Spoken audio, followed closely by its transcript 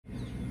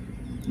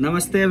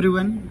Namaste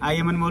everyone, I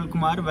am Anmol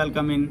Kumar.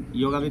 Welcome in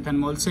Yoga with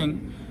Anmol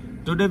Singh.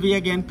 Today we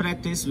again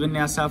practice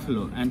Vinyasa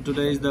flow and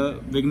today is the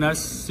beginner's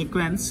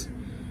sequence.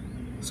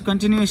 So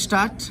continue,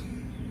 start.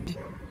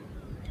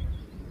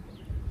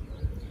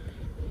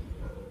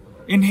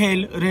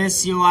 Inhale,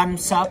 raise your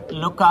arms up,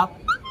 look up.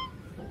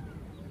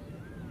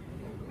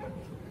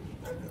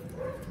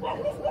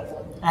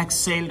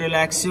 Exhale,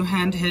 relax your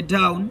hand, head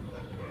down.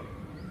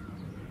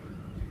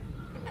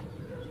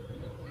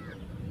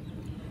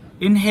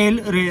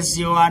 Inhale, raise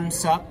your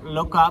arms up,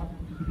 look up.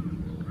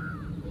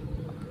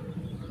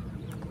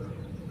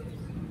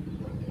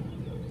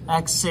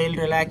 Exhale,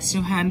 relax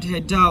your hand,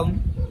 head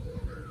down.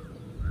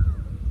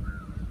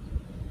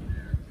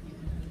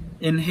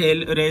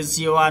 Inhale, raise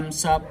your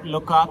arms up,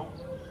 look up.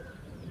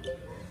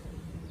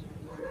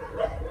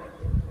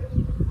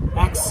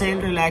 Exhale,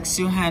 relax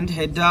your hand,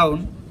 head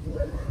down.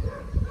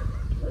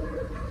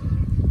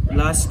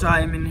 Last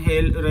time,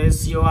 inhale,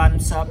 raise your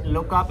arms up,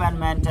 look up and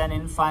maintain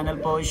in final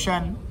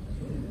position.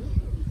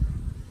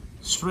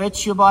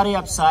 Stretch your body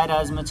upside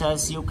as much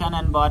as you can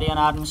and body and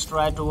arms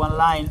straight to one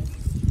line.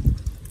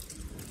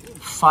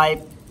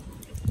 5,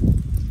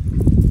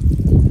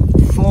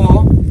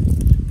 4,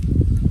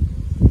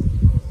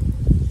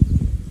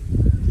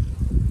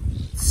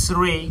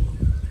 3,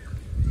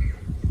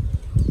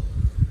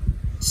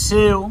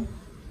 2,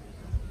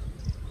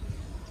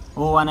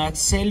 1.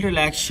 Exhale,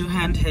 relax your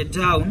hand, head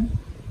down.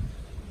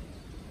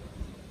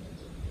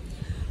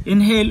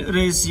 Inhale,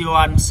 raise your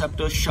arms up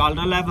to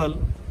shoulder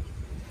level.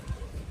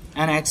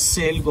 And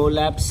exhale, go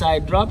left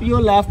side. Drop your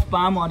left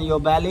palm on your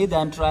belly,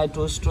 then try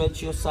to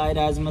stretch your side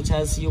as much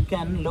as you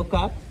can. Look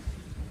up.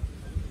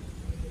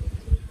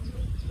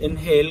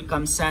 Inhale,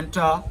 come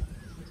center.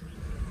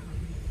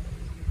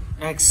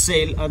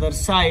 Exhale, other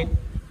side.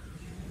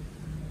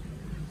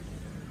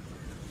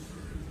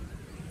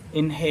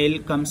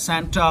 Inhale, come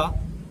center.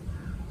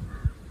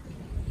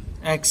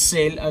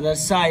 Exhale, other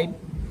side.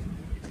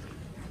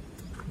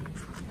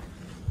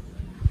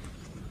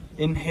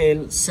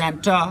 Inhale,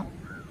 center.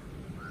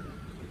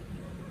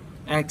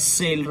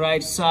 Exhale,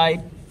 right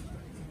side.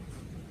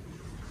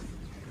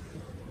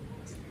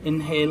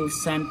 Inhale,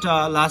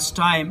 center. Last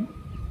time.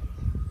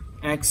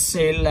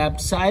 Exhale, left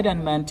side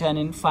and maintain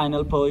in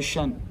final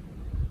position.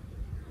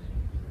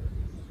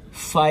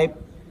 5,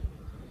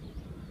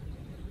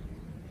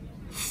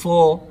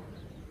 4,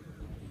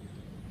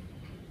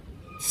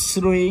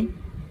 3,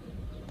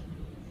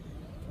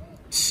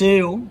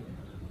 2,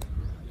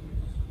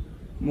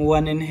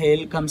 1.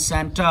 Inhale, come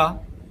center.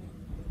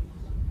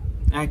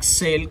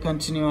 Exhale,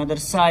 continue other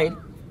side.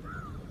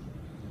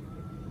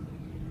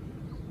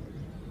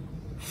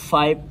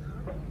 5,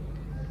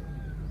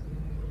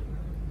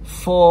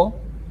 4,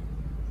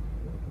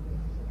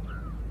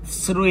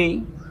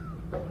 3,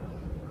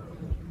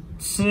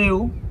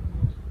 2,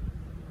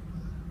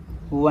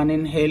 1.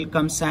 Inhale,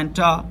 come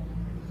center.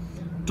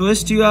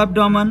 Twist your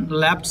abdomen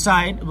left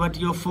side, but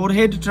your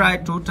forehead try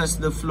to touch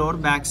the floor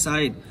back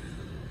side.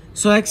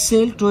 So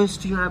exhale,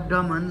 twist your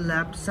abdomen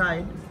left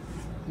side.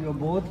 Your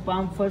both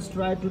palm first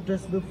try to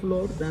touch the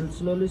floor, then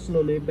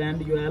slowly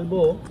bend your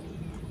elbow.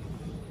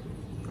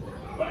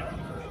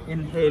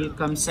 Inhale,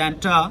 come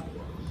center.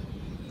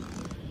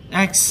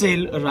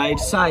 Exhale, right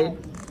side.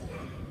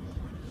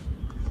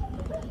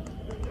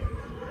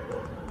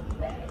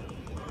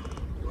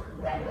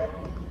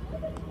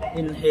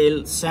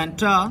 Inhale,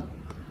 center.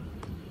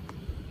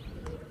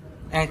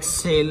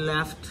 Exhale,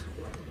 left.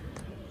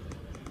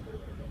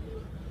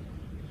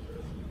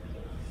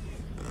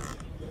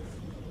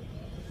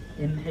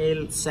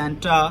 Inhale,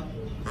 center.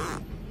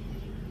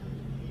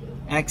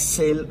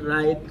 Exhale,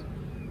 right.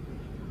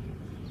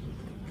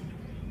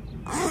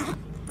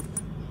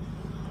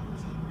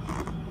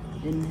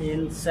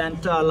 Inhale,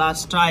 center.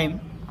 Last time.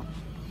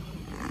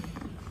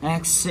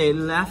 Exhale,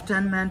 left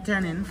and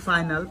maintain in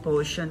final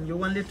position.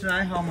 You only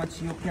try how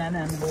much you can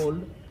and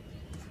hold.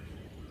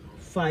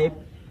 5,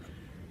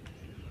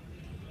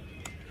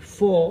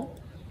 4,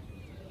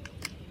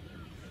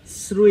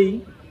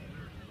 3,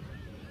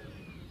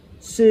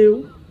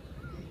 2,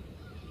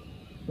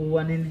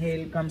 1.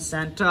 Inhale, come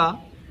center.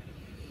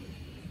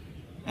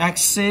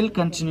 Exhale,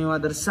 continue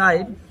other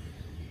side.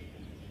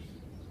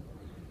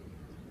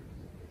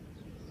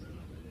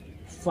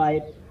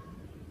 5,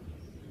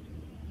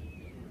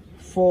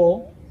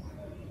 4,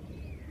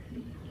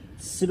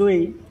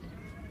 3,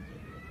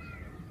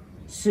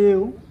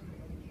 2,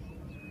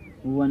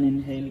 1.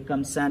 Inhale,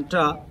 come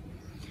center.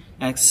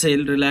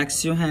 Exhale,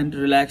 relax your hand,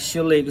 relax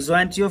your legs.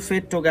 Joint your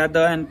feet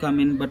together and come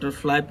in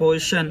butterfly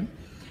position.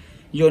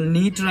 Your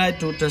knee try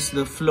to touch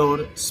the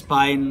floor,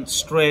 spine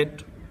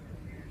straight.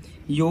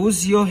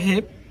 Use your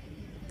hip,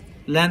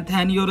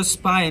 lengthen your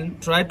spine.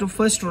 Try to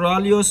first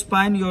roll your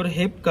spine, your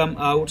hip come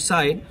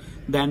outside.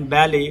 Then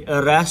belly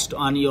rest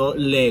on your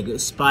leg.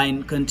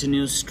 Spine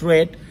continues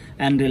straight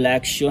and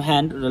relax your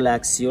hand,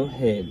 relax your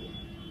head.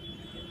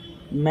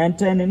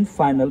 Maintain in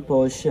final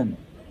position.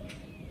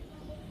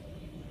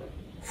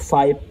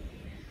 5,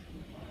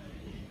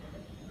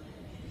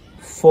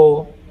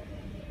 4,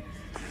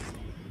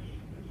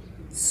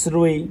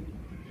 3,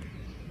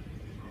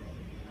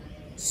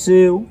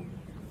 2,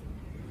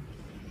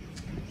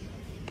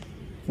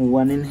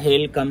 1.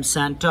 Inhale, come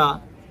center,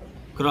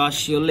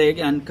 cross your leg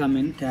and come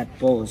in cat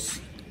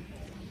pose.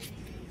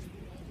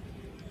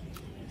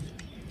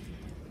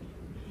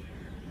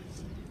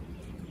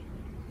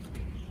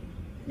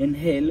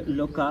 Inhale,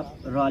 look up,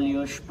 roll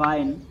your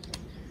spine.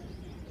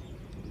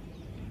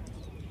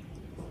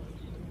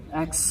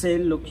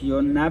 Exhale, look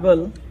your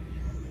navel.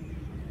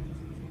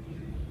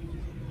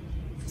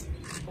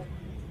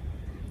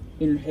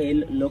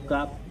 Inhale, look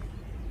up.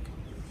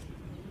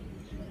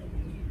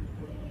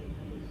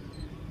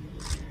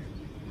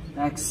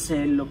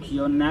 Exhale, look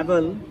your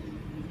navel.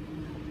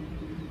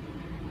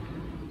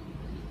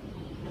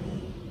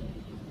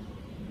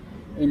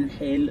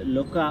 Inhale,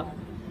 look up.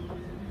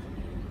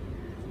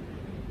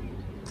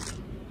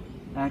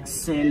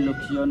 Exhale, look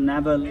your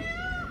navel.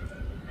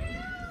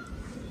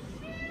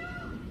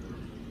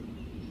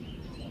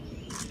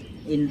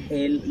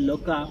 Inhale,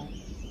 look up.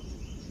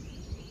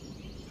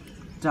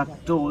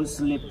 Tuck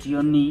toes, lift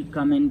your knee,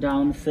 coming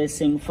down,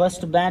 facing.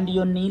 First bend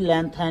your knee,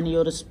 lengthen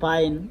your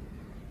spine.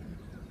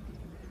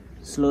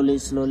 Slowly,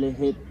 slowly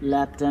hip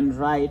left and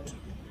right.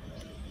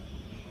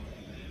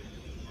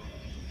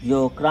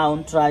 Your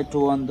crown try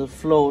to on the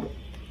floor.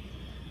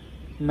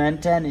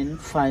 Maintain in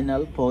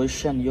final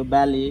position. Your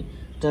belly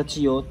touch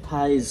your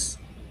thighs.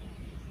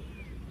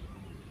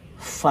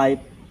 5,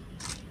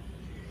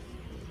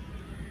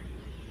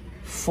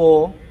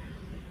 4,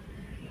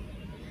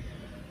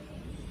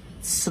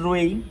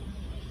 3,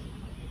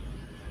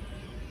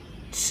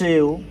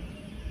 2,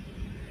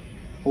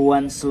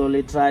 1.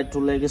 Slowly try to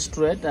leg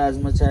straight as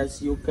much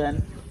as you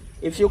can.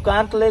 If you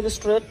can't leg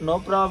straight, no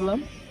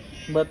problem,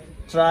 but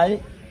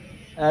try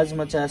as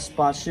much as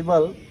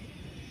possible.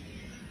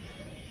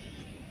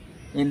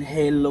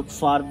 Inhale, look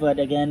forward,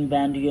 again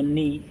bend your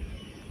knee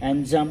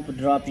and jump.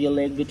 Drop your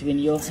leg between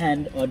your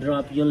hand or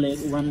drop your leg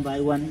one by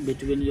one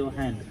between your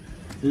hand.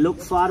 Look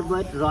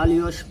forward, roll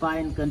your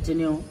spine,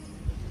 continue.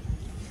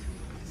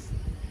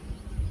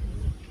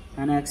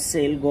 And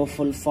exhale, go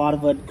full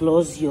forward,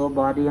 close your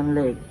body and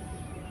leg.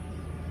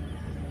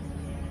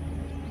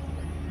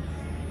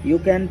 You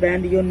can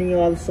bend your knee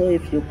also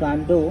if you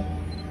can't do.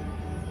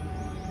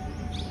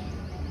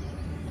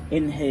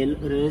 Inhale,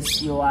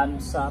 raise your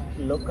arms up,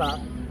 look up.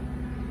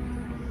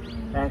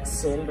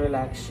 Exhale,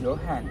 relax your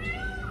hand.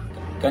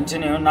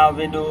 Continue. Now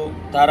we do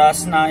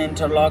Tadasana.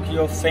 Interlock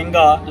your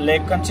finger,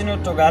 leg continue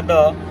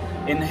together.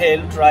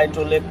 Inhale, try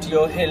to lift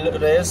your heel,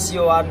 raise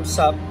your arms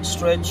up,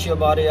 stretch your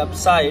body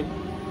upside.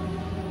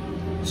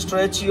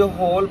 Stretch your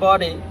whole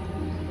body.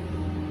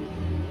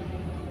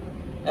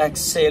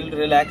 Exhale,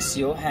 relax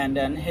your hand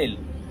and heel.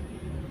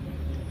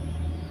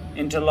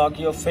 Interlock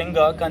your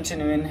finger,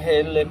 continue.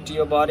 Inhale, lift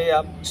your body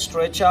up,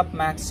 stretch up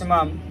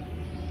maximum.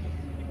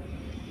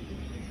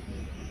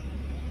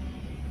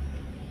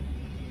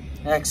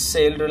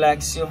 Exhale,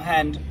 relax your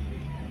hand.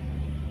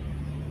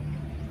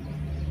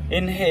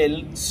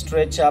 Inhale,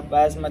 stretch up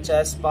as much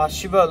as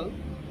possible.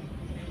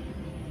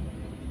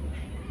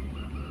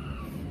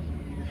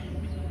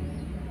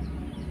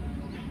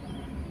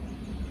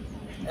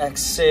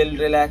 Exhale,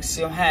 relax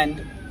your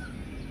hand.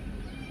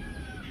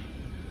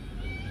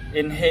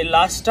 Inhale,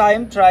 last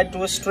time, try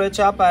to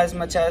stretch up as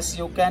much as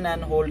you can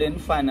and hold in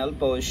final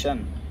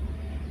position.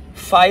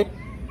 5,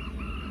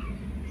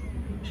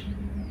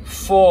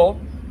 4,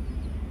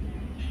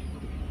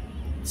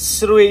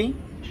 3,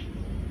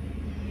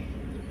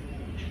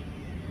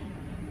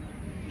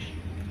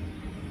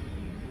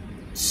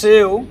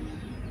 2,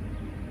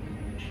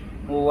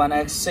 1.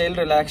 Exhale,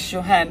 relax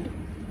your hand.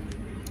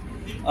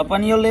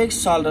 Open your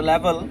legs, shoulder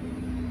level.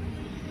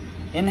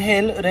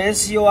 Inhale,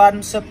 raise your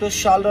arms up to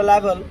shoulder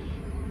level.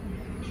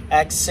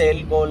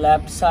 Exhale, go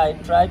left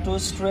side. Try to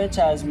stretch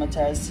as much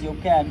as you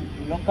can.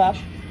 Look up.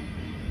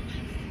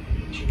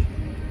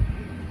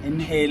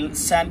 Inhale,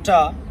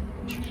 center.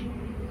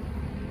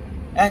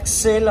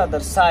 Exhale,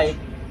 other side.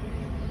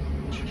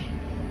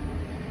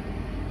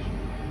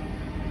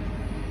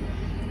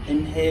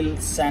 Inhale,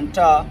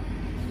 center.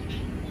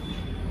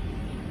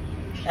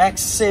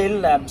 Exhale,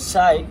 left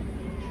side.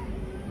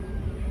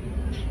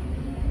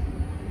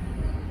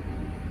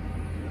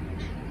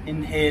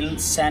 Inhale,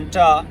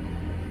 center.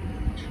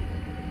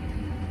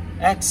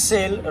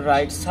 Exhale,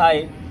 right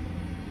side.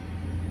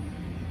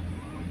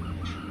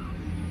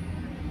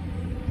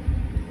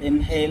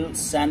 Inhale,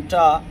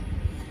 center.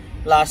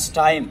 Last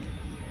time.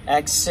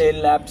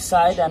 Exhale, left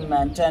side and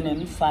maintain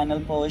in final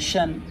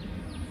position.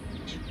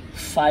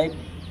 5,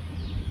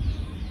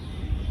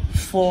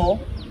 4,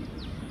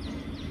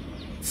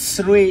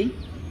 3,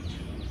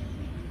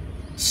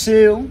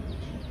 2,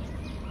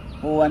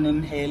 1.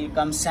 Inhale,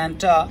 come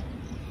center.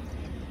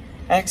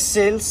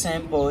 Exhale,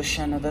 same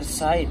position, other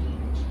side.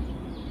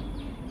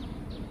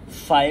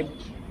 5,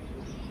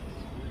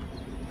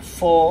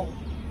 4,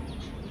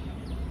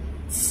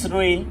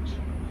 3,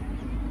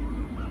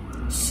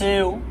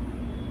 2,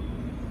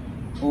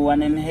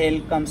 1.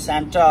 Inhale, come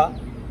center.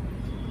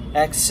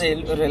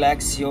 Exhale,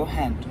 relax your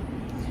hand.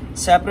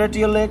 Separate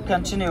your leg,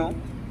 continue.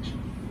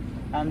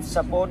 And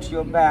support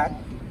your back.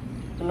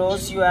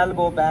 Close your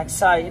elbow back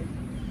side.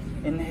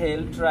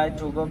 Inhale, try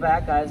to go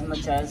back as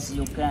much as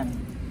you can.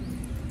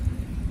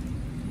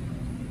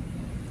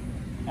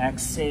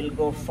 Exhale,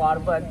 go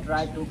forward,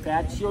 try to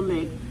catch your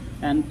leg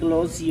and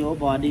close your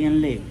body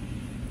and leg.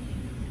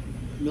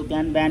 You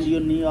can bend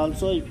your knee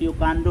also if you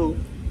can't do.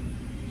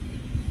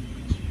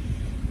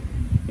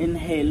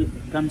 Inhale,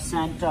 come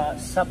center,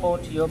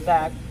 support your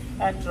back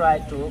and try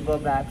to go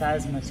back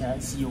as much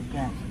as you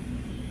can.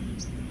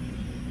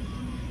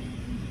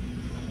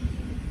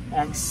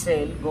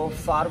 Exhale, go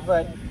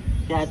forward,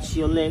 catch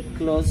your leg,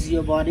 close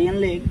your body and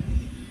leg.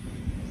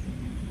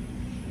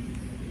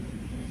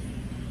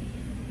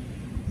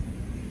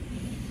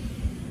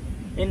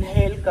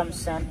 Inhale, come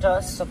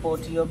center,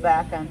 support your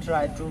back and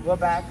try to go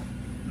back.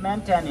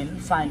 Maintain in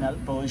final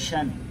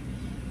position.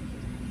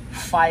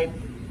 5,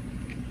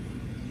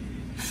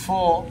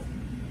 4,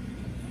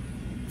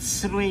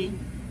 3,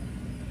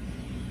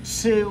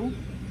 2,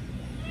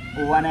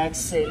 1.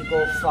 Exhale,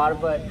 go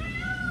forward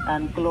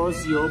and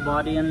close your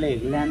body and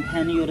leg.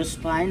 Lengthen your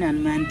spine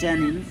and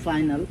maintain in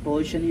final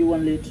position. You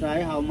only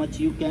try how much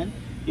you can.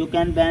 You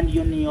can bend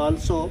your knee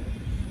also,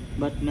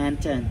 but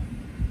maintain.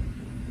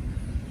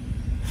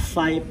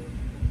 5,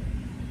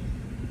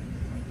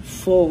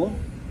 4,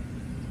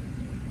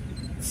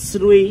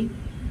 3,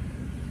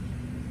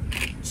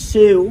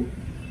 2,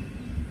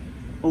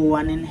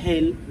 1.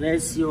 Inhale,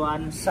 raise your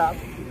arms up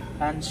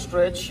and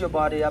stretch your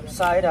body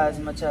upside as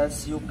much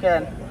as you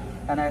can.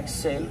 And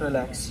exhale,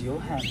 relax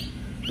your hand.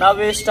 Now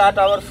we start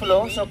our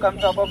flow. So come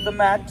top of the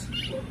mat,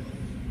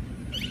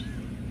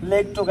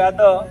 leg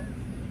together.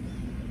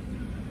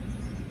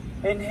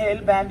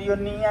 Inhale, bend your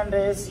knee and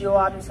raise your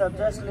arms up,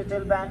 just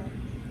little bend.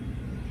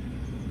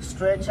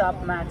 Stretch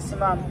up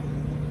maximum.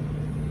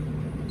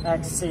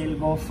 Exhale,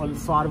 go full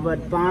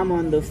forward, palm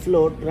on the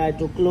floor. Try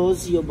to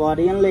close your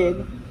body and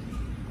leg.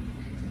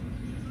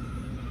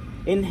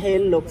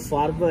 Inhale, look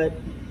forward.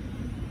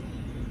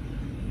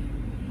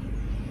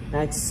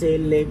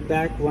 Exhale, leg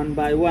back one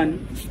by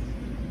one.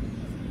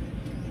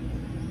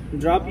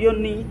 Drop your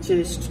knee,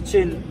 chest,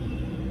 chin.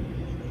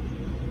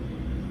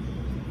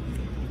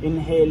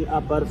 Inhale,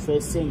 upper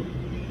facing.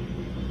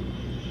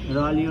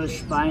 Roll your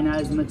spine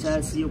as much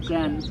as you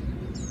can.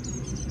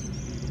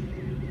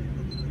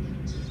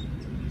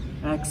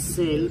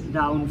 Exhale,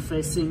 down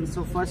facing.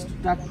 So first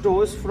tuck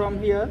toes from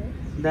here,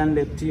 then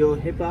lift your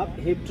hip up.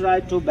 Hip try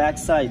to back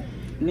side.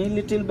 Knee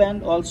little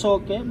bend also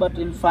okay, but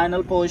in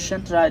final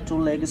position try to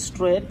leg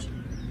straight.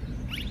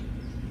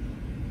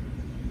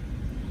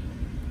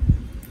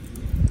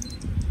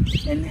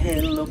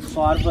 Inhale, look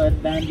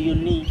forward, bend your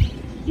knee.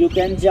 You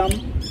can jump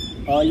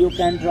or you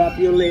can drop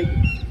your leg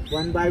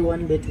one by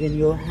one between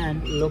your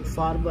hand. Look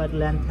forward,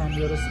 lengthen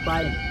your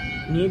spine.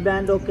 Knee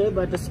bend okay,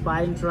 but the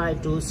spine try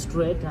to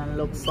straight and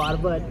look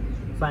forward.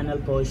 Final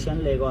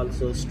position, leg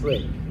also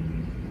straight.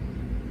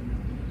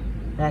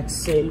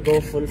 Exhale, go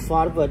full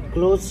forward,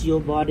 close your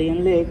body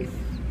and leg.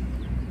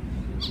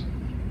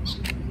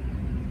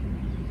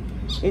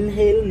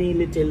 Inhale, knee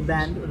little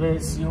bend,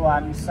 raise your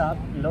arms up,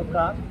 look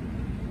up.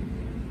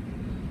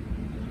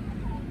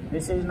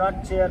 This is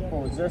not chair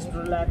pose, just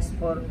relax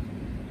for.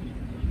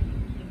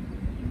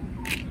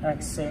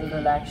 Exhale,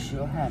 relax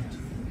your hand.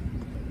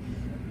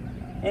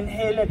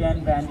 Inhale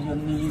again, bend your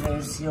knee,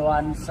 raise your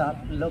arms up,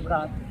 look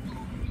up.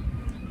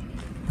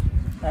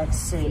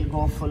 Exhale,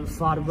 go full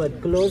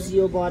forward, close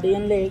your body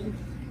and leg.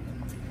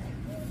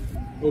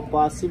 If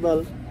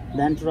possible,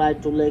 then try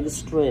to leg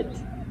straight.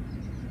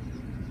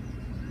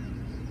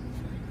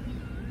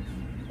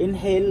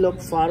 Inhale,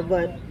 look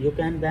forward. You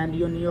can bend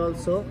your knee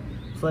also.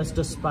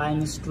 First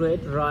spine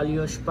straight, roll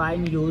your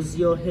spine, use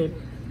your hip.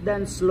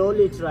 Then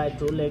slowly try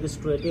to leg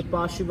straight. If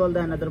possible,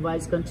 then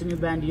otherwise continue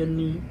bend your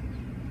knee.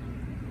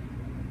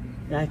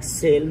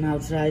 Exhale, now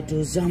try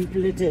to jump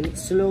little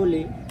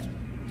slowly.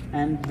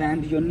 And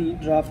bend your knee,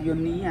 drop your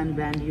knee and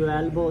bend your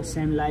elbow,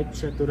 same like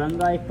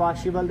chaturanga if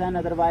possible, then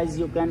otherwise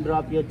you can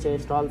drop your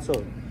chest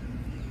also.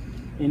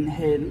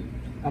 Inhale,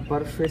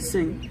 upper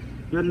facing.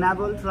 Your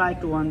navel try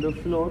to on the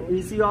floor.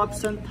 Easy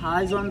option,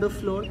 thighs on the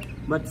floor,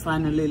 but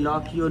finally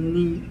lock your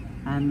knee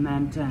and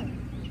maintain.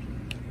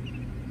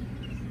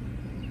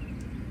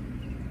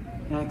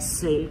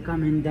 Exhale,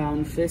 coming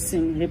down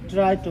facing, hip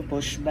try to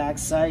push back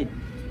side.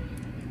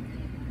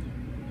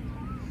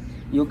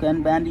 You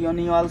can bend your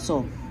knee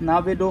also.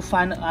 Now we do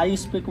final, I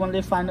speak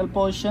only final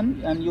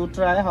position and you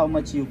try how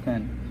much you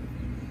can.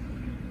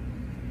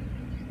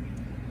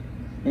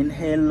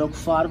 Inhale, look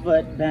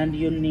forward, bend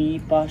your knee,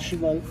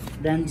 possible,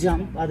 then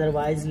jump,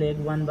 otherwise leg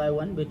one by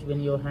one between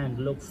your hand.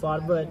 Look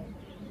forward.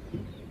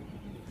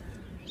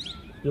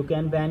 You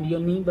can bend your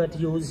knee but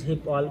use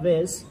hip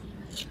always.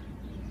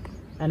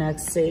 And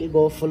exhale,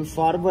 go full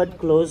forward,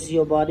 close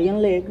your body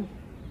and leg.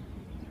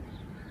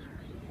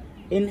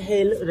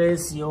 Inhale,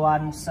 raise your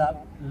arms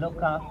up,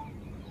 look up.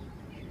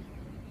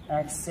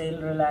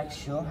 Exhale,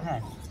 relax your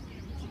hand.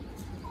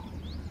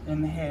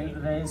 Inhale,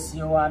 raise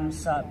your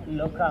arms up,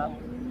 look up.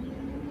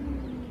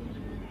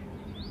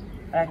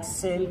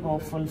 Exhale, go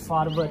full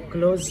forward,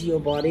 close your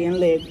body and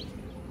leg.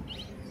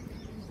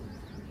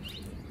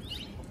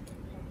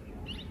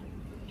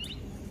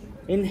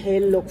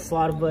 Inhale, look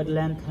forward,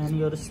 lengthen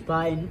your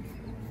spine.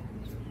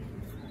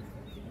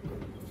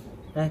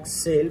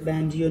 Exhale,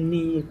 bend your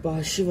knee if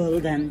possible,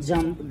 then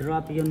jump,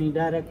 drop your knee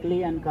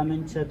directly and come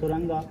in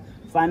Chaturanga.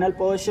 Final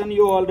position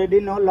you already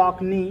know,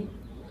 lock knee.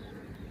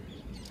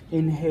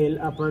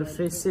 Inhale, upper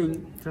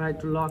facing, try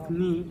to lock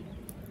knee,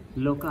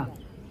 look up.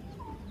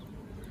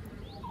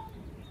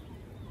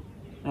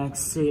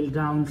 Exhale,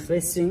 down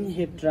facing,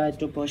 hip try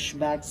to push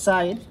back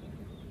side.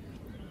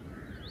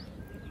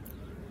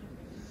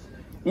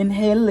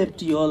 Inhale,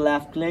 lift your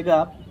left leg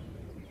up.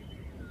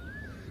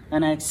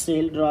 And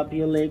exhale, drop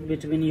your leg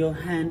between your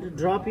hand.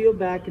 Drop your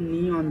back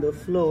knee on the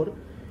floor.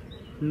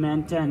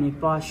 Maintain if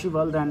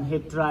possible, then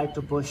hip try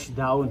to push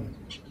down.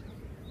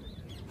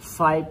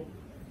 5,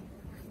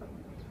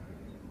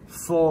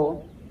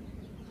 4,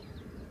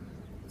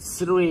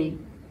 3,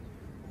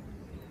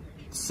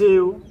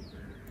 2,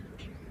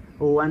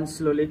 1.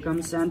 Slowly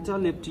come center,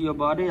 lift your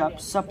body up,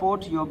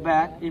 support your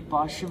back if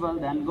possible,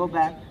 then go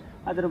back.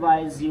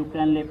 Otherwise, you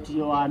can lift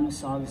your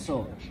arms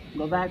also.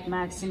 Go back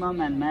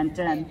maximum and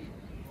maintain.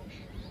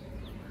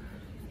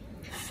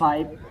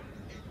 5,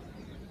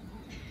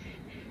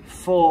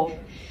 4,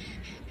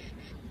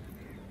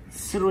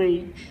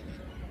 3,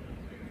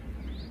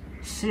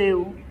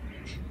 2,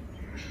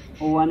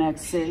 1.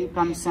 Exhale,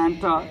 come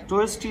center,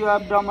 twist your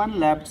abdomen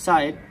left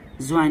side,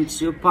 joint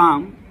your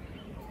palm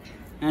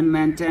and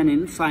maintain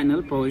in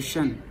final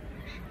position.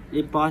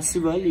 If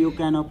possible, you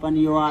can open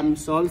your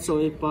arms also.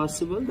 If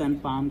possible, then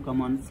palm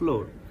come on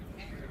floor.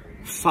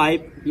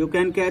 5, you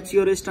can catch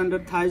your wrist under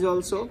thighs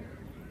also.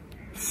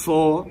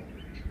 4,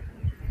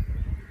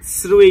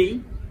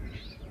 3,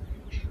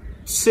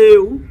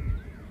 2,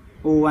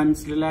 1.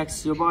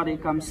 Relax your body,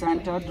 come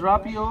center,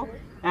 drop your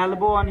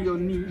elbow on your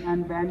knee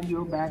and bend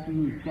your back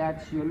knee.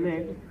 Catch your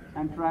leg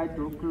and try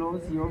to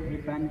close your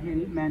hip and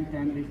heel.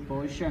 Maintain this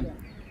position.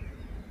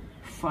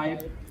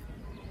 5,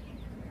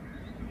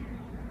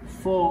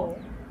 4,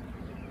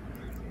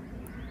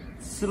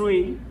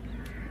 3,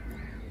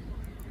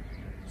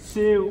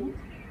 2,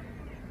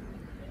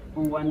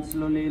 1.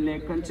 Slowly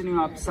leg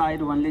continue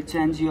upside, only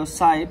change your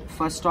side.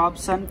 First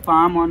option,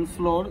 palm on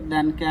floor,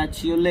 then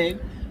catch your leg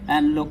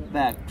and look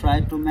back.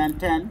 Try to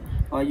maintain,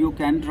 or you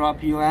can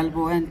drop your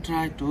elbow and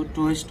try to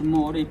twist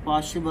more if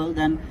possible,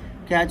 then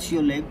catch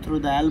your leg through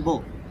the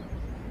elbow.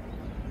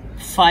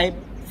 5,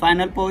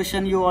 final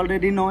position you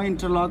already know,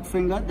 interlock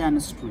finger, then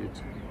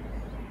straight.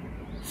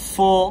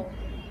 4,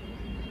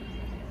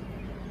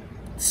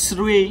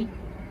 3,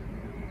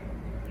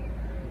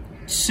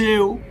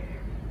 2,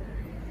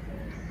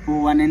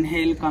 1.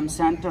 Inhale, come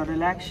center,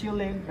 relax your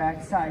leg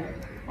back side,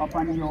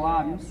 open your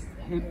arms,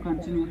 hip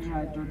continue,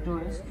 try to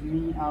twist,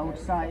 knee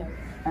outside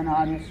and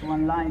arms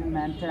one line,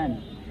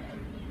 maintain.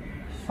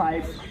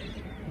 5,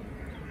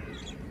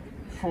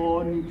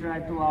 4, knee try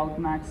to out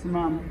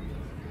maximum.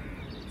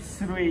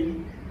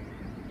 3,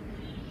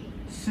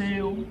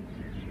 2,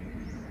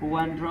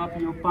 1. Drop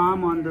your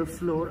palm on the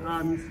floor,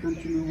 arms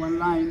continue one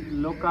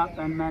line, look up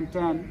and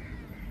maintain.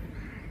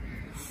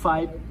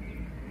 5,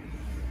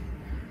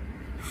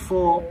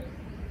 4,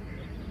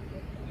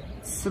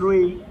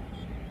 3,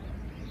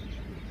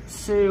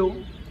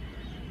 2,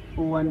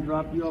 1.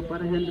 Drop your upper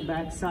hand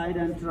back side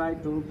and try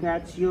to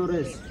catch your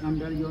wrist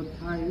under your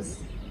thighs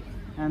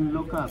and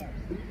look up.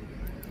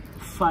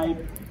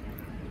 5,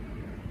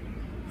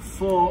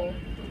 4,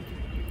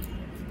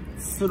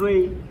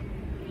 3,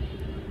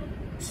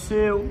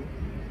 2,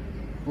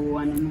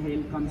 1.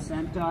 Inhale, come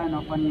center and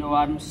open your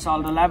arms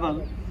shoulder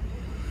level.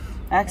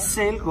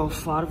 Exhale, go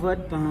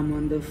forward, palm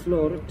on the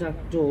floor, tuck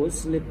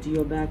toes, lift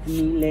your back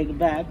knee, leg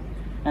back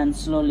and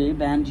slowly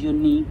bend your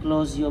knee,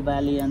 close your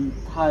belly and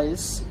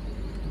thighs.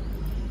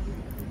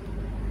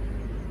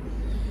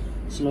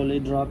 Slowly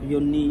drop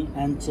your knee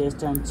and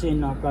chest and chin.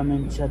 Now come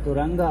in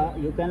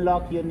Chaturanga. You can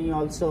lock your knee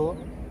also.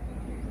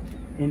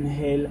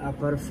 Inhale,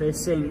 upper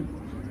facing.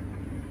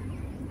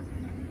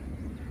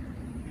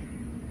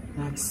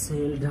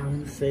 Exhale,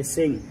 down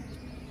facing.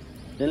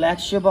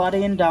 Relax your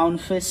body in down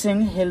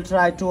facing. Heel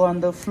try to on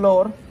the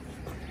floor.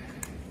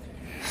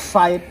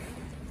 5,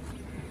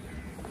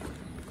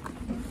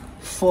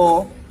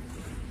 4,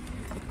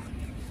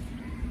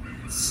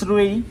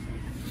 3,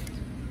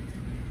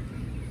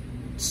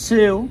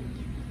 2,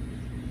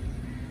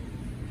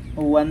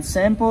 1.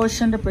 Same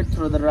position, repeat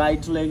through the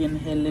right leg.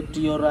 Inhale, lift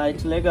your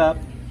right leg up.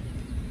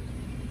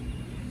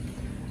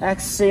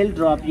 Exhale,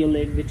 drop your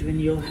leg between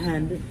your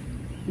hand.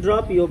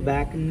 Drop your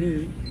back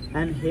knee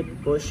and hip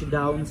push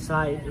down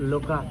side,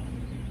 look up.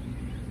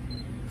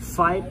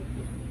 5,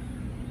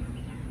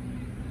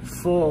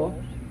 4,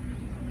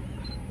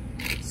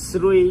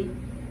 3,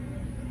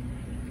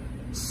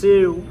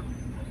 2,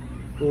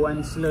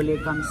 1. Slowly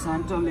come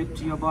center,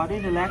 lift your body,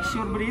 relax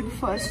your breath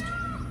first,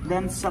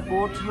 then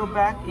support your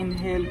back.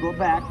 Inhale, go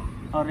back,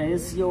 or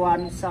raise your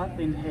arms up.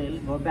 Inhale,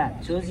 go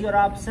back. Choose your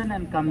option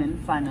and come in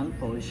final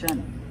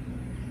position.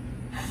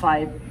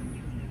 5,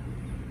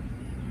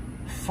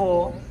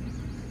 4,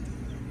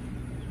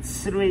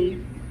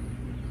 3,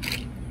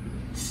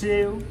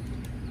 2,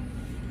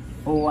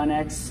 1.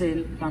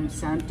 Exhale, come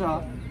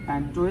center,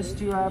 and twist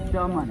your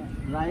abdomen.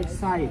 Right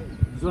side,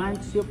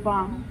 joint your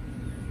palm.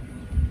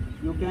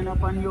 You can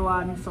open your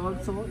arms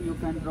also. You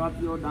can drop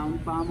your down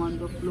palm on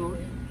the floor,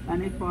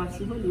 and if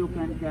possible you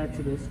can catch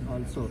wrist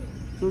also.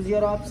 Choose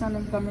your option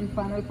and come in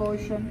final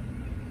position.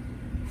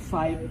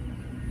 5,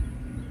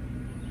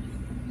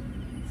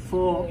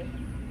 4,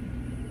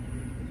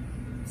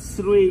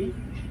 3,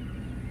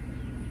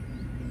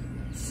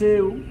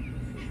 2,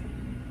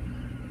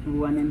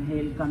 1.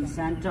 Inhale, come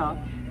center.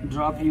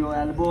 Drop your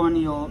elbow on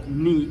your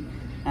knee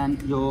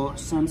and your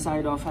same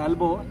side of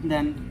elbow.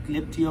 Then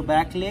lift your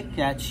back leg,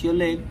 catch your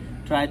leg.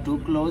 Try to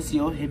close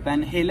your hip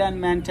and heel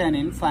and maintain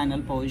in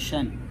final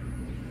position.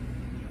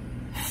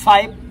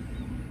 5,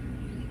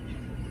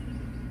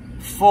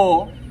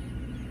 4,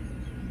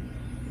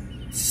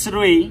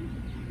 3,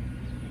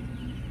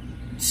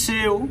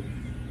 2,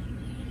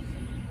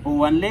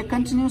 1. Leg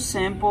continue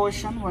same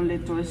position, only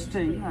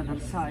twisting other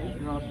side.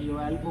 Drop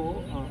your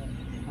elbow or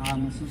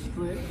arms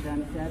straight,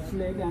 then catch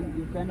leg, and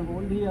you can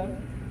hold here,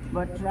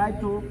 but try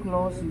to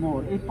close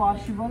more. If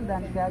possible,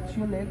 then catch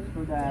your leg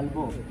to the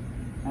elbow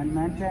and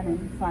maintain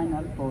in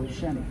final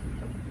position.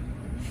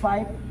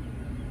 5,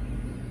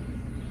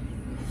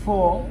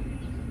 4,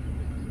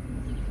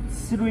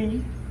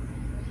 3,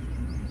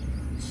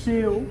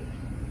 2,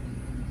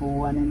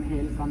 1.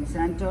 Inhale, come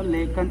center.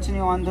 Leg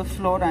continue on the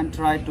floor and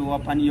try to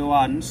open your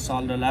arms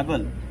shoulder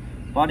level.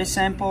 Body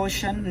same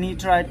position. Knee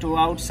try to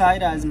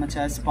outside as much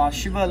as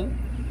possible.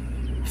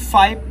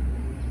 5,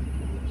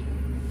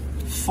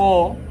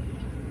 4,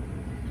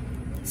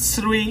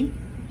 3,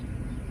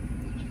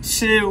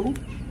 2,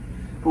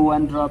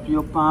 1. Drop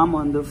your palm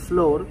on the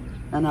floor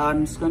and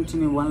arms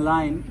continue one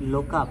line.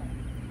 Look up.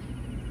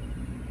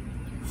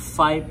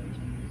 5,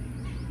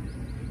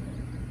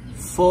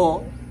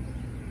 4,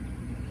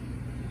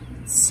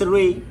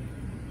 3,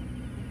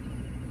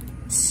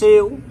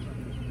 2,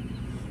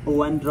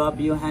 1. Drop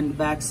your hand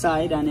back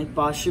side, and if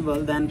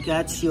possible then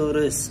catch your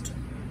wrist.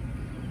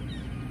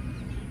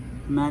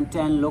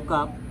 Maintain, look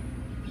up.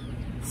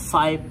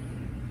 5,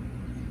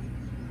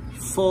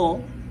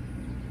 4,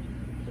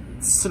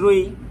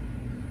 3,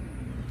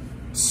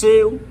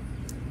 2,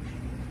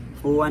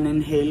 1.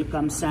 Inhale,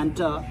 come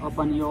center.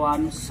 Open your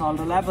arms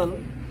shoulder level.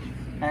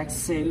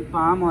 Exhale,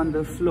 palm on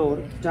the floor,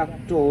 tuck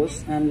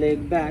toes and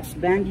leg back.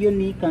 Bend your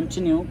knee,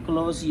 continue,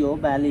 close your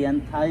belly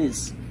and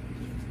thighs.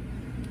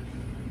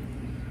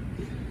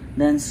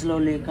 Then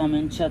slowly come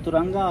in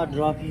Chaturanga, or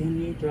drop your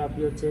knee, drop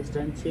your chest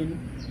and chin,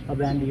 or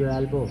bend your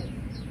elbow.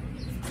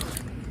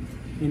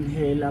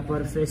 Inhale,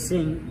 upper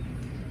facing.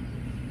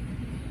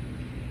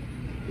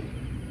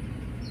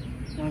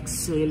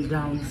 Exhale,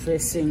 down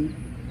facing.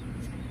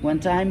 One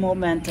time more,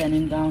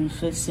 maintaining down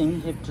facing.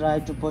 Hip try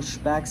to push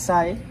back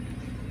side.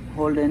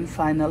 Hold in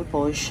final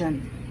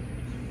position.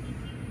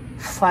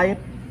 5,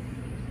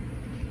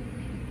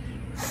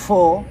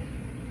 4,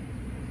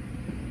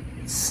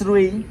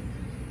 3,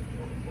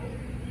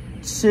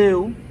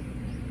 2,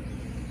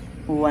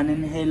 1.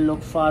 Inhale,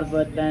 look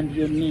forward, bend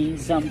your knee,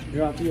 jump,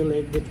 drop your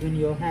leg between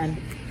your hand,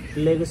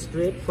 leg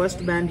straight.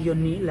 First bend your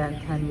knee,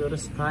 lengthen your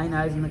spine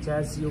as much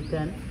as you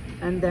can,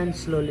 and then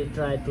slowly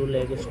try to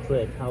leg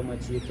straight how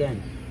much you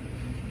can.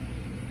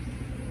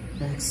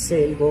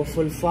 Exhale, go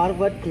full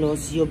forward,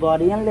 close your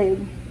body and leg.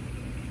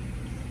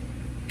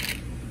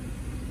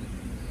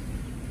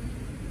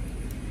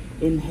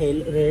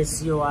 Inhale,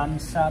 raise your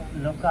arms up,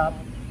 look up.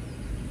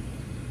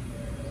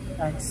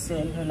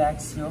 Exhale,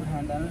 relax your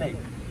hand and leg.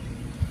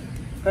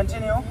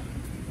 Continue.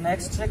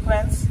 Next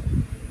sequence.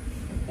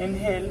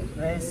 Inhale,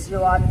 raise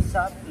your arms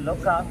up,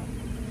 look up.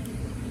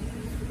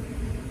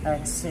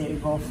 Exhale,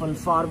 go full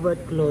forward,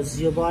 close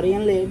your body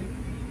and leg.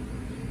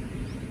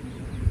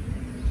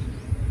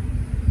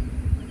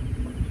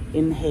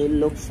 Inhale,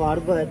 look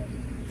forward.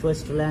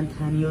 First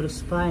lengthen your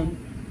spine,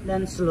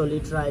 then slowly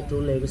try to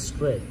leg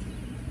straight.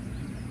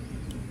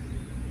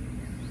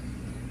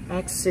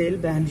 Exhale,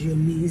 bend your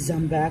knees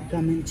and back,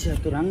 come in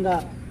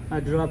Chaturanga.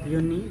 Drop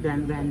your knee,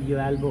 then bend your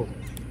elbow.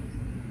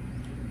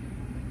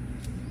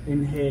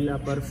 Inhale,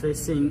 upper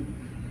facing.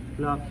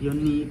 Lock your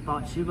knee,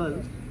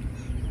 possible.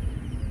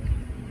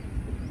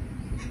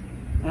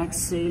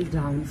 Exhale,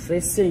 down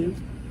facing.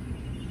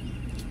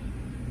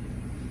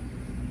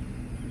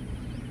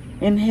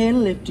 Inhale,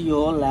 lift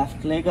your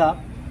left leg up.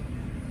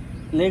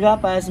 Leg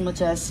up as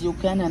much as you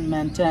can and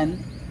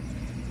maintain.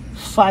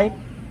 5,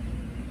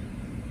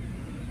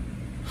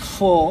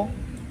 4,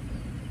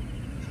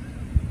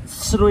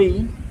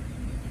 3,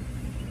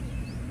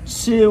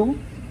 2,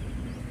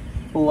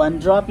 1.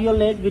 Drop your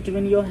leg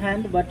between your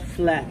hand but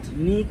flat.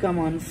 Knee come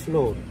on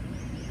floor.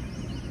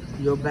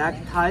 Your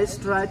back thighs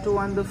try to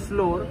on the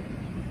floor.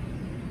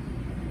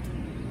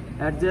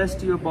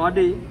 Adjust your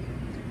body.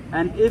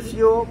 And if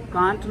you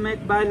can't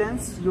make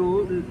balance,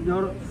 your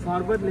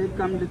forward leg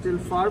come little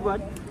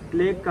forward,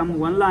 leg come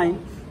one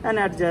line, and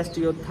adjust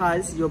your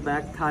thighs, your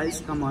back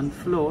thighs come on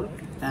floor,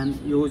 and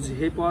use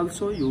hip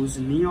also, use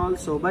knee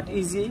also, but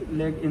easy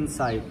leg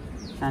inside,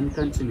 and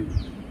continue.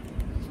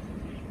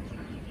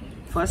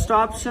 First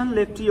option,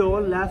 lift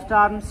your left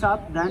arms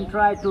up, then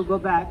try to go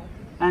back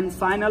And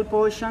final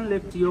position,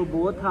 lift your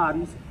both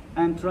arms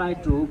and try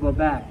to go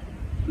back.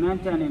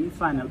 Maintain in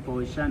final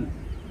position.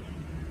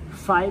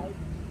 5,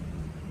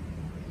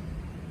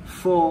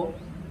 4,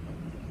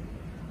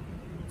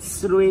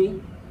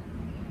 3,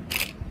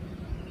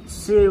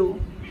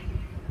 2,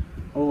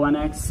 1.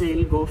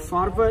 Exhale, go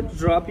forward,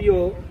 drop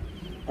your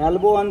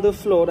elbow on the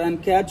floor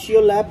and catch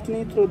your left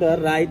knee through the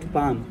right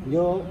palm.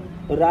 Your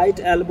right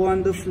elbow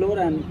on the floor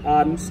and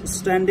arms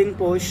standing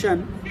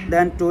position.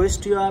 Then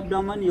twist your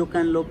abdomen. You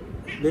can look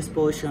this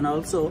position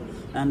also,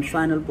 and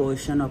final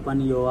position upon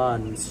your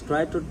arms.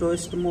 Try to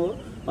twist more,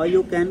 or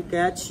you can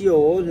catch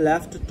your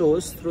left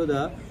toes through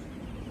the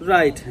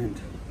right hand.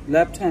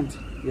 Left hand,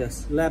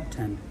 yes, left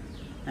hand.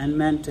 And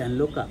maintain,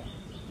 look up.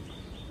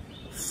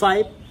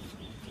 5,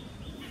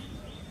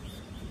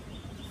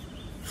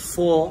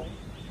 4,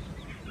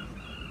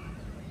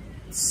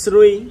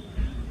 3,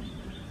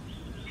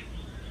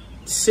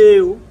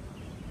 2,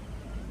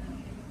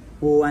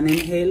 1.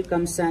 Inhale,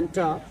 come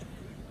center.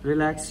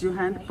 Relax your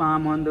hand,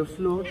 palm on the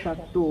floor,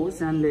 tuck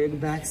toes and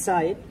leg back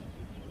side.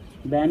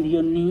 Bend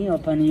your knee,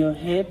 open your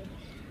hip.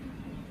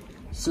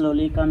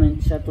 Slowly come in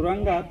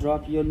chaturanga,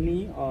 drop your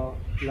knee or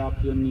lock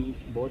your knee,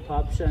 both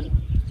options.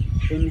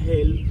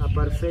 Inhale,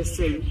 upper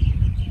facing.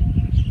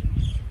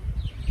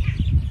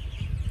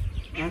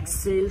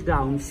 Exhale,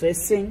 down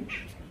facing.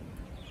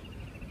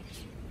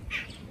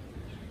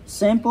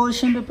 Same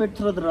position, repeat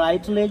through the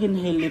right leg.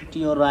 Inhale, lift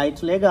your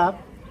right leg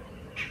up.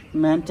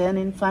 Maintain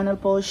in final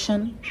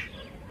position.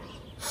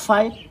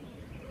 5,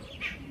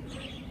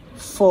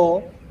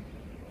 4,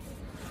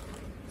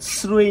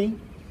 3,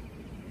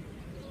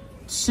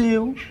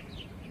 2,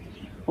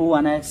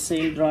 1.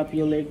 Exhale, drop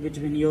your leg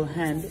between your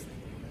hands.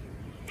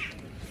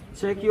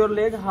 Check your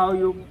leg how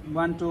you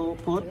want to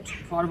put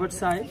forward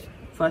side.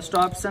 First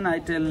option, I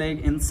tell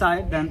leg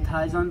inside, then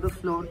thighs on the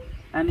floor,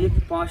 and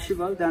if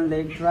possible, then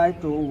leg try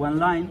to one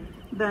line,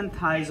 then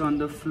thighs on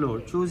the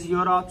floor. Choose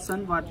your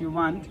option, what you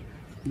want.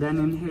 Then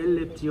inhale,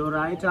 lift your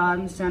right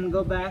arms and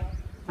go back.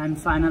 And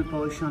final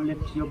position,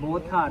 lift your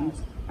both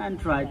arms and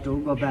try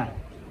to go back.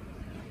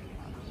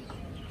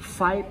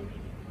 5,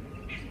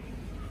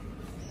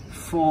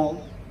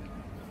 4,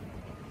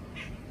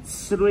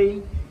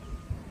 3,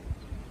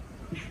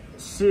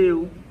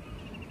 2,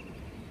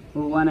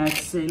 1.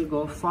 Exhale,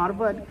 go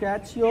forward.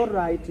 Catch your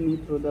right knee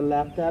through the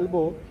left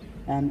elbow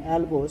and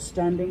elbow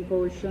standing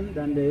position.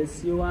 Then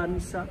raise your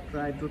arms up.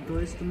 Try to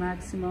twist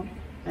maximum.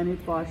 And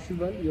if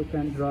possible, you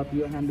can drop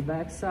your hand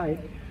back side.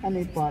 And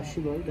if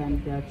possible,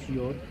 then catch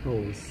your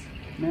toes.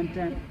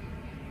 Maintain.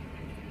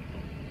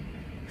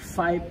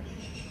 5,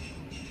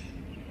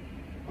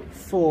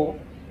 4,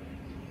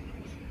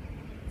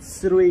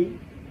 3,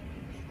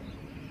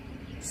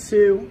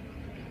 2,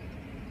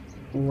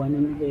 1.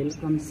 Inhale,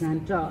 come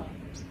center.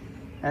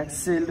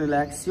 Exhale,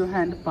 relax your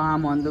hand,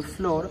 palm on the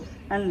floor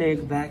and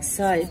leg back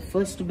side.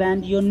 First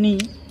bend your knee.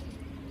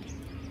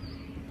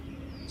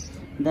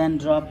 Then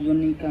drop your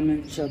knee, come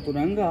in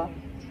chaturanga.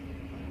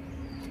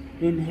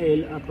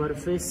 Inhale, upper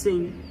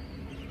facing.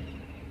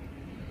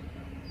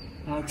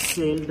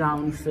 Exhale,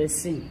 down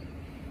facing.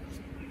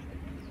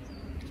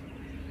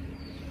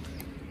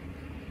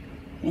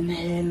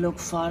 Inhale, look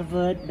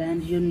forward,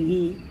 bend your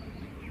knee.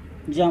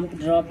 Jump,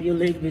 drop your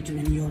leg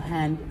between your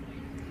hand.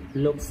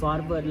 Look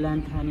forward,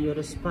 lengthen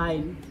your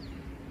spine.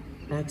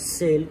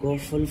 Exhale, go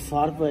full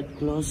forward,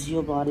 close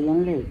your body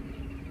and leg.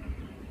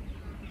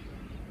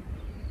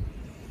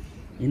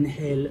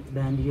 Inhale,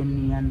 bend your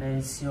knee and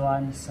raise your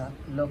arms up.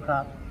 Look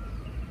up.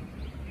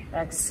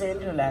 Exhale,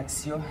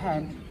 relax your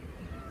hand.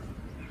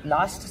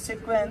 Last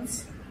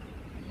sequence.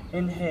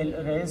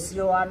 Inhale, raise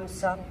your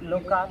arms up.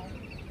 Look up.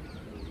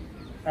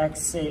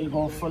 Exhale,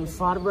 go full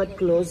forward,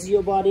 close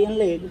your body and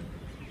leg.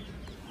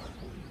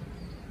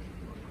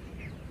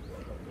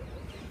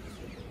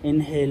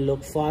 Inhale,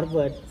 look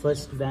forward.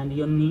 First bend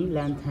your knee,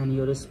 lengthen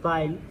your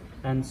spine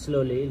and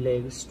slowly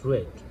leg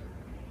straight.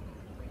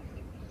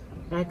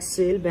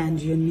 Exhale,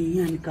 bend your knee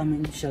and come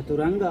in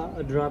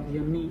chaturanga. Drop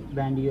your knee,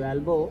 bend your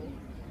elbow.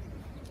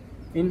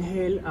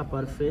 Inhale,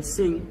 upper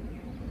facing.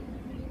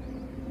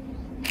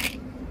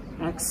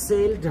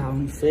 Exhale,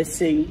 down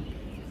facing.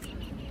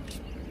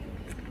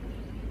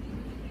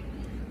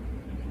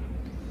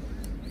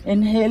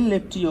 Inhale,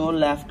 lift your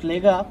left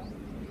leg up.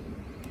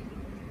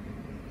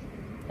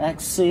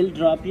 Exhale,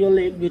 drop your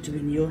leg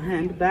between your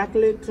hand. Back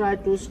leg try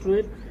to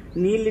straight.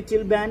 Knee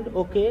little bend,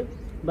 okay.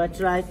 But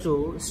try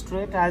to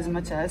straight as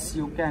much as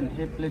you can.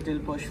 Hip little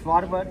push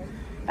forward.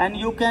 And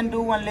you can do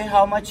only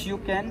how much you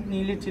can.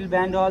 Knee little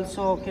bend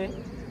also, okay.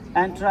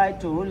 And try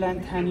to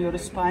lengthen your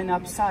spine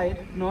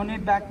upside. No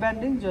need back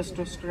bending, just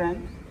to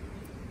strength.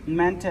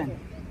 Maintain.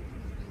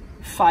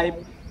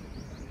 5,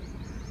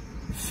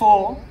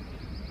 4,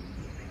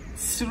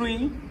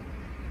 3,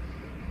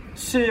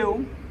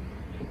 2,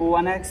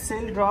 1.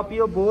 Exhale, drop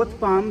your both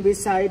palm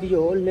beside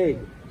your leg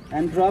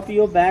and drop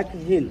your back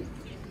heel.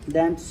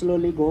 Then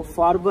slowly go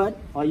forward,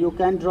 or you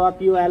can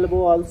drop your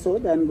elbow also,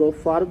 then go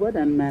forward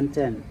and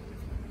maintain.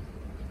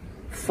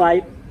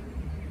 5,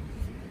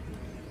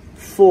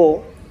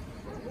 4,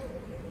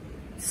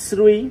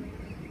 3,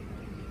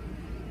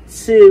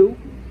 2,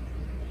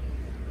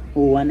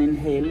 1.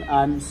 Inhale,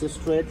 arms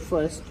straight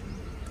first,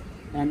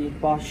 and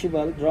if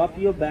possible drop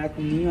your back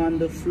knee on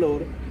the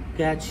floor,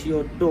 catch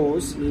your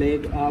toes,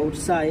 leg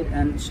outside,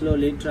 and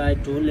slowly try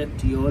to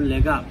lift your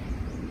leg up.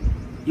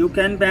 You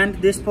can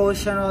bend this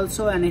position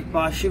also, and if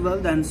possible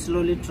then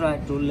slowly try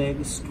to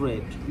leg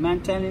straight.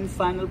 Maintain in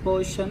final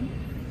position.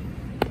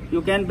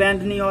 You can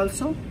bend knee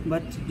also,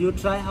 but you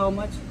try how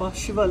much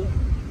possible.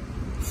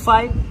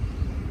 5,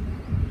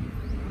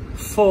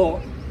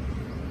 4,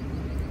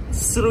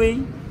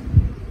 3,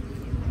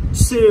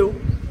 2,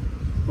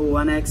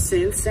 1.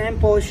 Exhale, same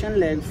position,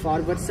 leg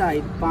forward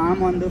side,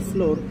 palm on the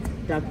floor,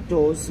 tuck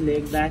toes,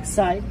 leg back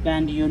side,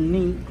 bend your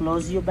knee,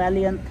 close your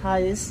belly and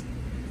thighs,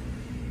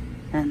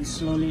 and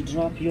slowly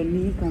drop your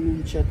knee, come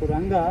in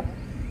chaturanga.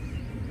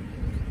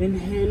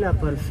 Inhale,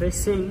 upper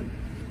facing.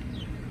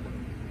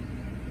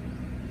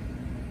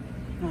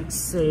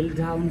 Exhale,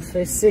 down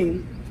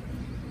facing.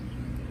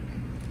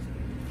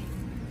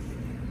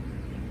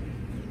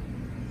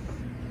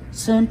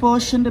 Same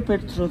position,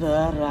 repeat through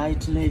the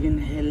right leg.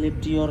 Inhale,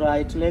 lift your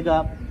right leg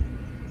up.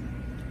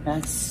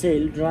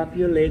 Exhale, drop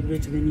your leg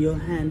between your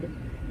hand.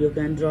 You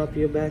can drop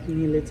your back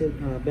knee little,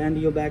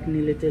 bend your back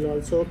knee little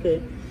also,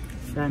 okay.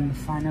 Then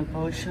final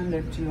position,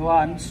 lift your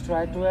arms,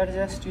 try to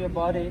adjust your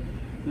body,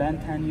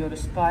 lengthen your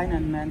spine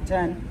and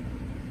maintain.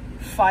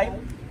 5,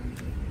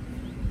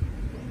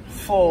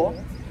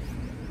 4,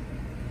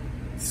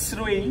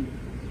 3,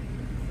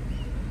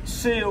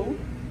 2,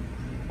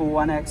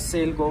 1.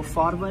 Exhale, go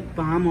forward,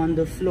 palm on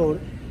the floor,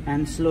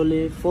 and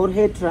slowly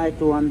forehead try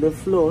to on the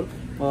floor,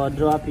 or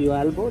drop your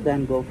elbow,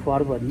 then go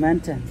forward,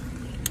 maintain.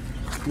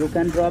 You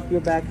can drop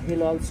your back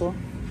heel also.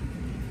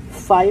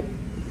 5,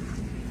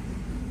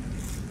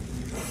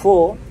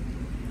 4,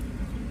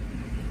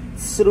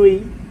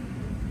 3,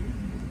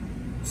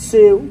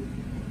 2,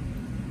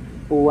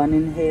 1.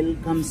 Inhale,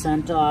 come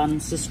center,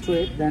 arms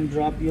straight, then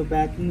drop your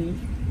back knee,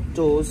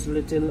 toes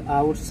little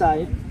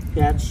outside,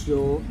 catch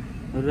your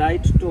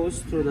right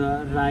toes to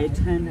the right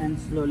hand, and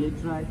slowly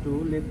try to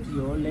lift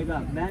your leg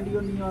up. Bend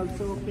your knee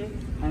also, okay,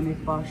 and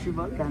if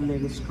possible then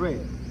leg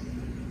straight.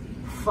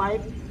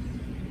 5,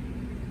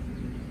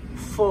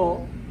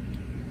 4,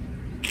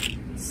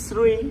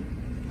 3,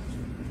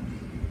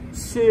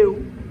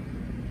 2,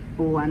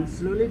 1.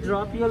 Slowly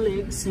drop your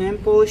leg, same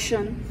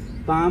position,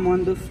 palm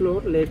on the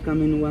floor, leg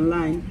come in one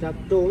line, tuck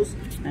toes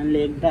and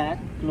leg back,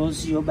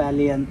 close your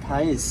belly and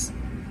thighs.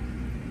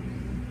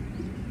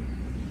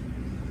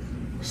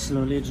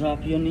 Slowly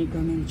drop your knee,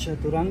 come in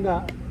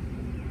chaturanga.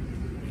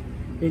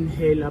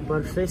 Inhale,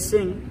 upper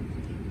facing.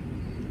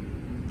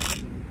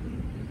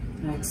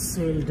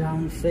 Exhale,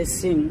 down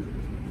facing.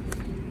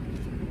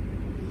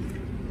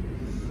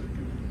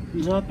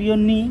 Drop your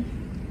knee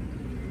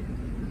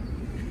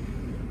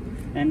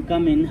and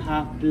come in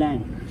half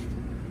plank.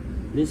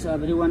 This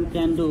everyone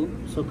can do,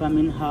 so come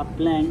in half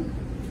plank.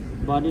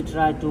 Body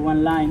try to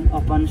one line,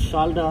 open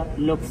shoulder,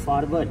 look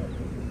forward.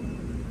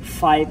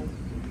 5,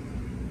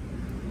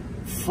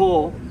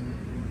 4,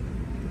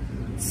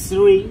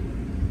 3,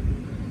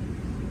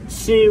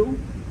 2,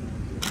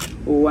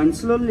 1.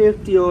 Slowly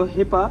lift your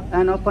hip up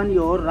and open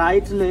your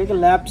right leg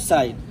left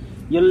side.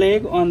 Your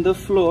leg on the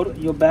floor,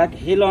 your back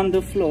heel on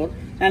the floor,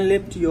 and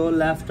lift your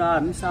left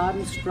arms.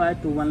 Arms try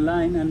to one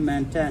line and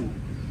maintain.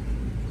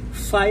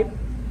 5,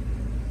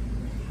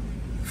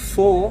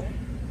 4,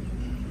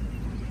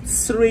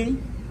 3,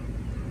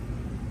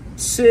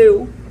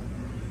 2,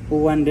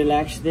 1.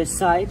 Relax this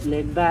side,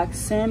 leg back,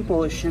 same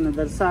position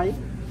other side.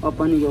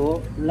 Open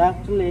your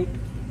left leg,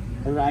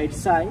 right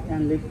side,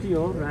 and lift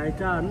your right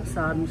arms.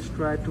 Arms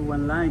try to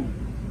one line.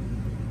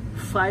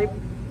 5,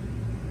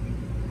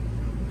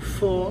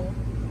 4,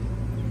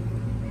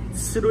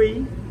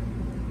 3,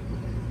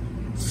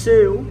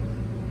 2,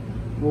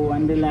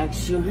 1.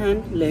 Relax your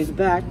hand, leg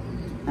back,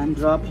 and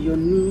drop your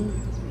knee.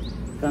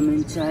 Come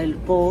in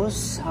child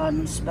pose,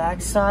 arms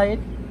back side.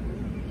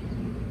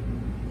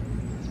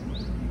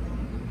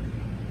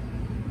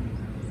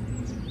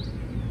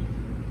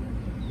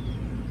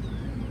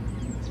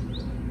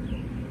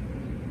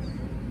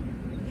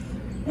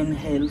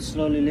 Inhale,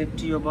 slowly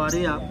lift your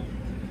body up.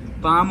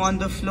 Palm on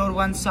the floor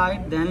one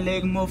side, then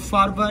leg move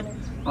forward,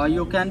 or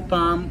you can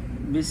palm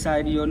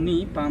beside your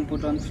knee, palm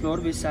put on floor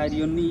beside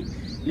your knee,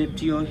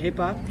 lift your hip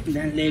up,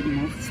 then leg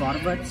move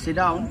forward, sit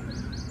down,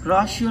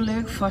 cross your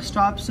leg. First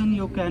option,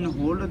 you can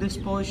hold this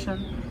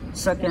position.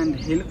 Second,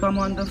 heel come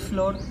on the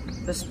floor,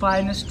 the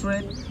spine is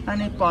straight,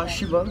 and if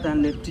possible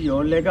then lift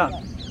your leg up.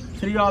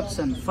 3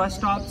 options,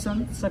 first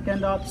option,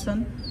 second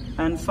option,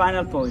 and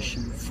final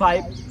position.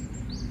 5,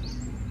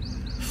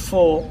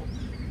 4,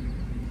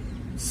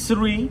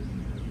 3,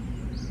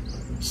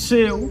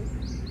 2,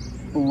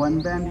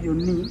 1. Bend your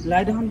knee,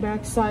 lie down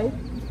back side,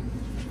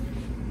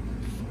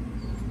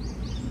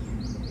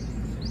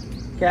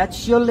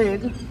 catch your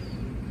leg,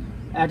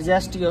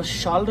 adjust your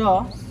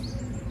shoulder,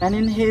 and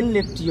inhale,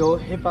 lift your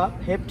hip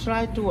up, hip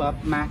try to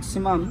up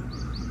maximum,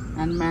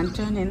 and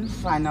maintain in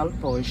final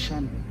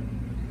position.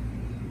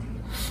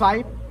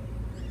 5,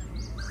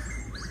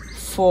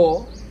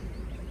 4,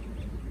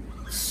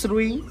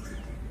 3,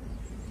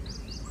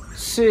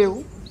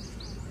 2.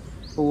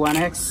 1.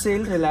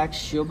 Exhale,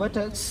 relax your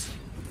buttocks,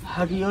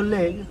 hug your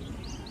leg.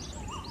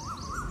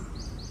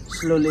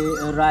 Slowly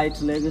right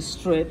leg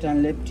straight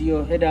and lift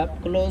your head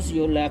up. Close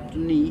your left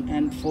knee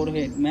and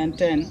forehead.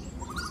 Maintain.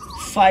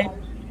 5,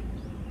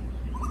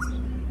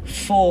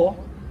 4,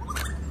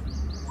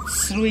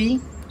 3,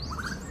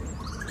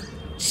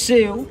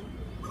 2,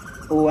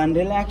 1.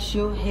 Relax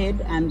your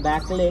head and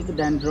back leg.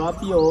 Then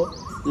drop your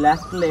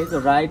left leg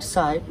right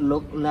side.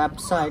 Look left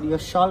side. Your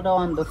shoulder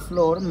on the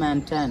floor.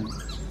 Maintain.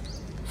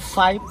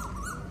 5,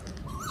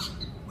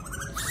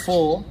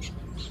 4,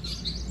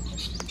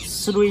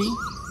 3,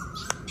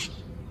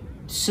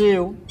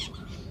 2,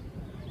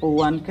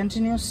 1.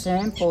 Continue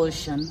same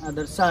position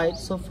other side.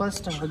 So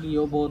first hug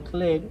your both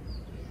leg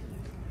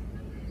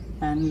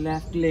and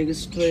left leg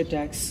straight.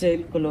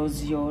 Exhale,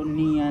 close your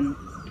knee and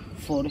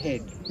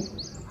forehead.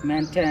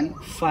 Maintain.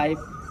 5,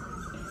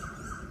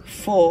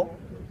 4,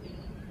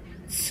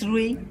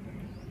 3,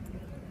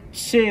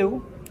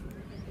 2,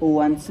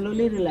 1.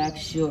 Slowly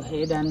relax your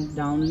head and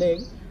down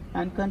leg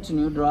and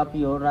continue. Drop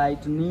your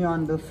right knee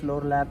on the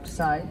floor left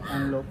side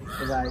and look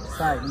right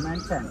side.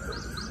 Maintain.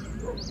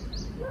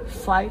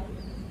 5,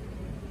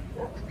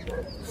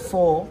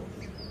 4,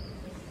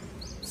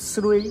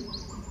 3,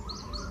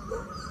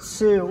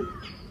 2,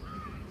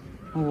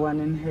 1.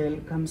 Inhale,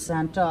 come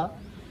center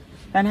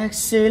and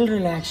exhale.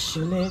 Relax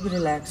your leg,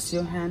 relax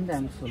your hand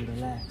and full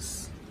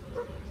relax.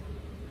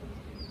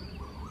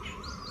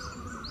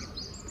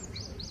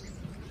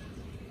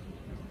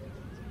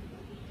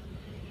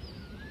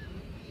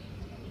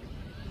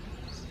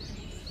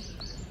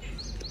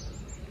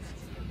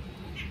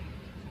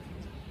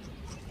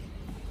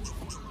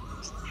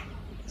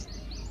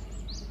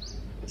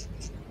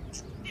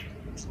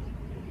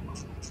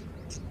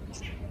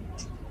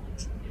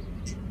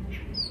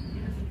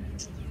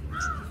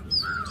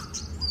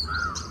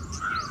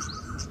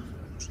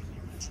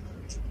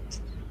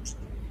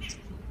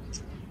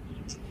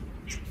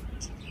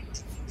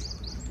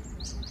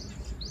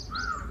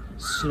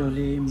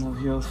 Slowly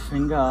move your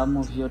finger,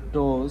 move your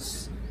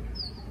toes.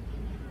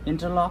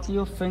 Interlock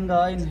your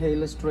finger.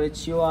 Inhale,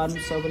 stretch your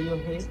arms over your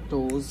head,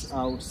 toes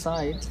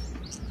outside.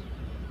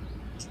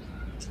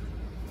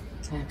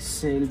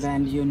 Exhale,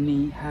 bend your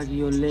knee, hug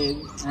your leg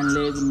and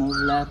leg move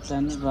left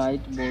and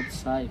right both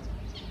sides.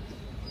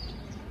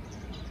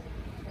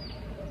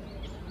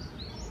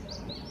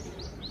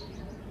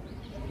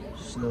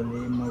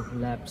 Slowly move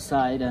left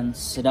side and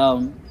sit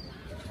down.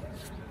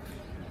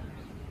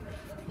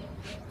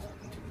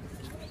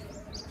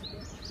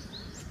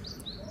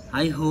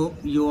 I hope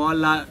you all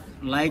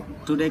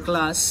like today's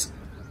class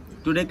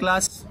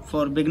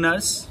for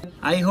beginners.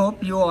 I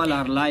hope you all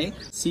are like.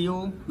 See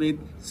you with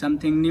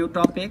something new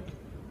topic.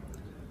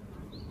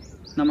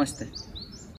 Namaste.